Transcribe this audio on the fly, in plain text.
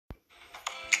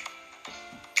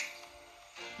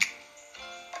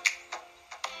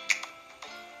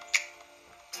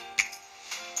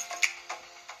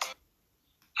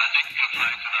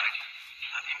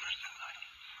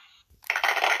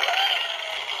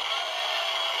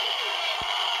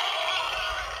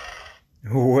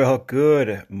Well,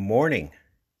 good morning,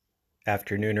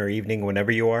 afternoon, or evening,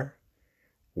 whenever you are.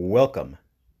 Welcome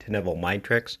to Neville Mind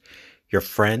Tricks, your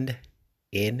friend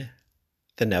in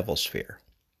the Neville Sphere.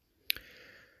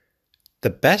 The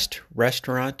best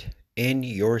restaurant in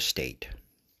your state.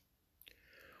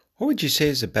 What would you say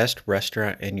is the best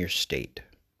restaurant in your state?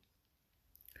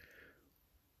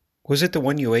 Was it the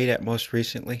one you ate at most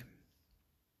recently?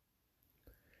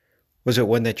 Was it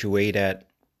one that you ate at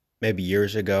maybe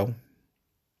years ago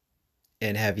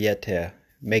and have yet to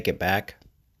make it back?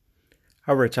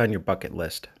 However, it's on your bucket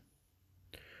list.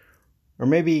 Or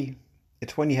maybe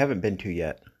it's one you haven't been to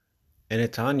yet and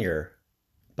it's on your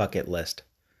bucket list.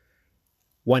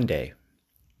 One day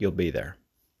you'll be there.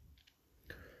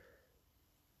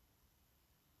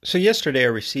 So yesterday I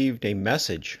received a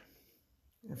message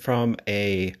from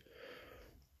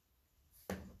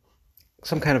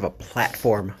some kind of a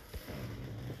platform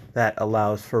that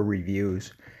allows for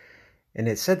reviews, and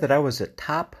it said that I was the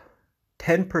top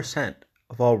 10%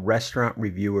 of all restaurant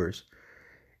reviewers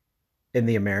in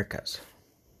the Americas.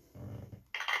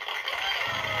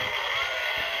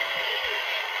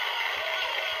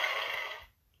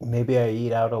 Maybe I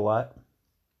eat out a lot.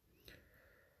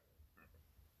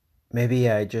 Maybe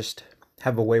I just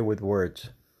have a way with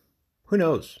words. Who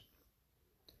knows?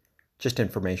 Just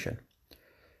information.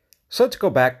 So let's go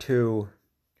back to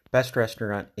best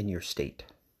restaurant in your state.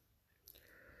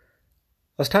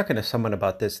 I was talking to someone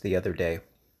about this the other day.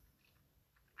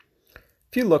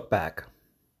 If you look back,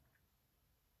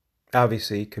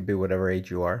 obviously it could be whatever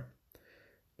age you are,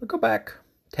 but go back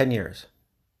 10 years.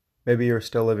 Maybe you're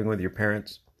still living with your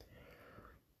parents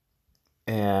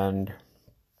and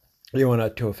you went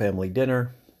out to a family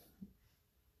dinner.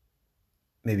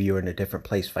 Maybe you were in a different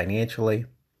place financially,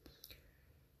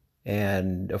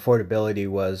 and affordability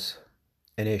was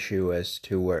an issue as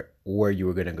to where you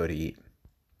were going to go to eat.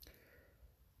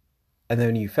 And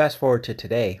then you fast forward to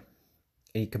today,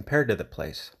 and you compare to the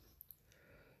place.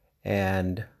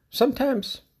 And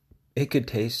sometimes it could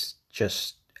taste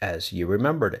just as you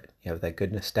remembered it. You have that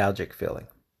good nostalgic feeling.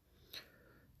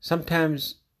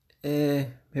 Sometimes, maybe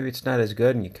it's not as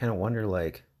good, and you kind of wonder,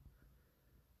 like,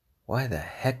 why the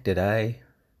heck did I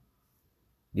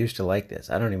used to like this?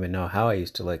 I don't even know how I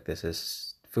used to like this.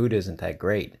 This food isn't that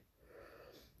great.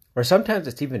 Or sometimes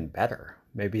it's even better.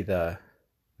 Maybe the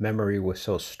memory was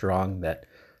so strong that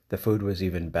the food was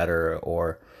even better.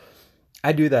 Or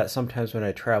I do that sometimes when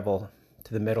I travel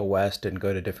to the Middle West and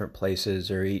go to different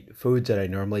places or eat foods that I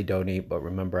normally don't eat, but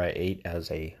remember I ate as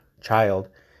a child,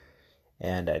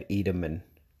 and I'd eat them and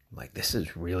I'm like, this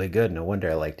is really good. No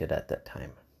wonder I liked it at that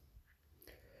time.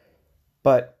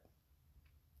 But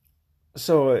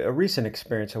so a recent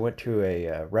experience, I went to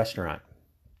a restaurant,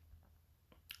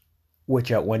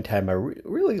 which at one time I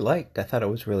really liked. I thought it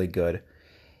was really good.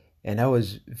 And I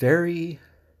was very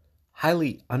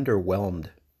highly underwhelmed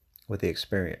with the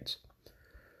experience.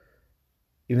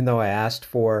 Even though I asked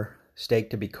for steak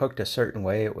to be cooked a certain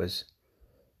way, it was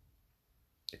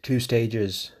 2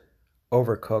 stages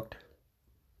overcooked.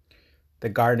 The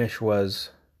garnish was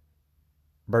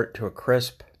burnt to a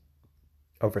crisp,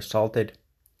 oversalted.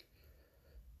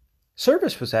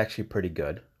 Service was actually pretty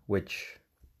good, which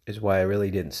is why I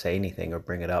really didn't say anything or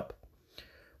bring it up.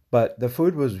 But the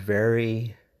food was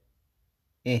very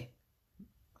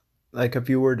Like if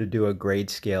you were to do a grade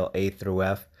scale A through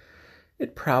F,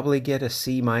 it'd probably get a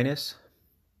C minus.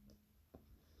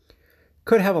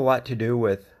 Could have a lot to do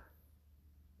with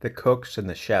the cooks and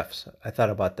the chefs. I thought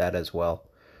about that as well.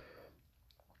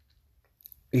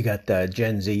 You got the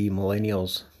Gen Z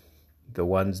millennials, the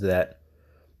ones that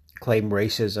claim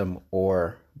racism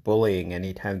or bullying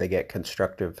anytime they get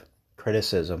constructive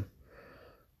criticism.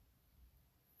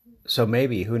 So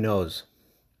maybe, who knows?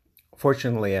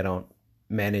 Fortunately, I don't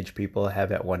manage people. I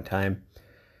have at one time.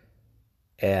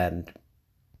 And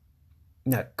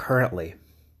not currently.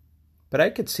 But I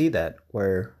could see that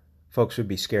where folks would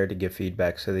be scared to give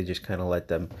feedback, so they just kind of let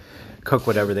them cook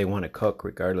whatever they want to cook,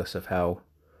 regardless of how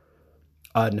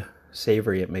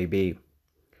unsavory it may be.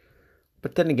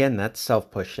 But then again, that's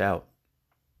self-pushed out.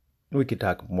 We could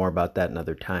talk more about that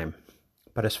another time.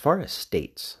 But as far as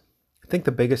states, I think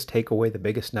the biggest takeaway, the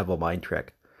biggest Neville mind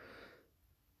trick,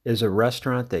 is a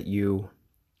restaurant that you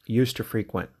used to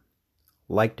frequent,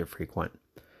 like to frequent,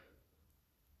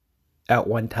 at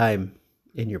one time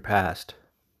in your past,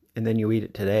 and then you eat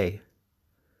it today,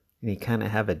 and you kind of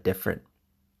have a different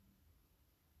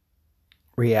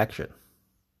reaction.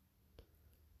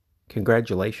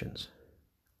 Congratulations,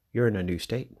 you're in a new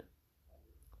state.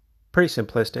 Pretty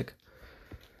simplistic.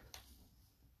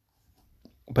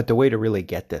 But the way to really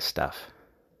get this stuff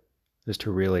is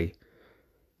to really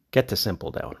get the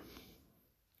simple down.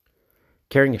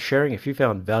 Caring is sharing. If you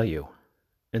found value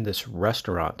in this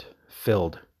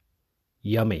restaurant-filled,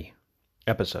 yummy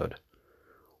episode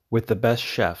with the best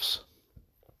chefs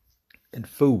and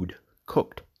food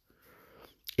cooked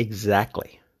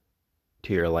exactly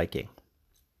to your liking,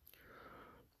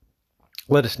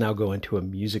 let us now go into a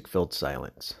music-filled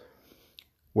silence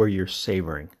where you're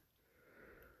savoring,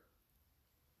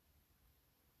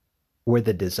 where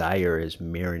the desire is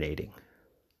marinating,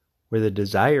 where the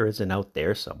desire isn't out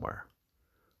there somewhere,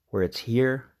 where it's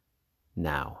here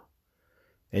now,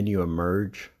 and you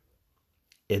emerge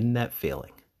in that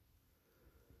feeling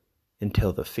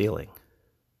until the feeling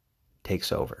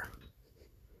takes over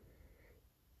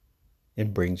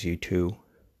and brings you to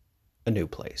a new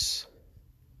place.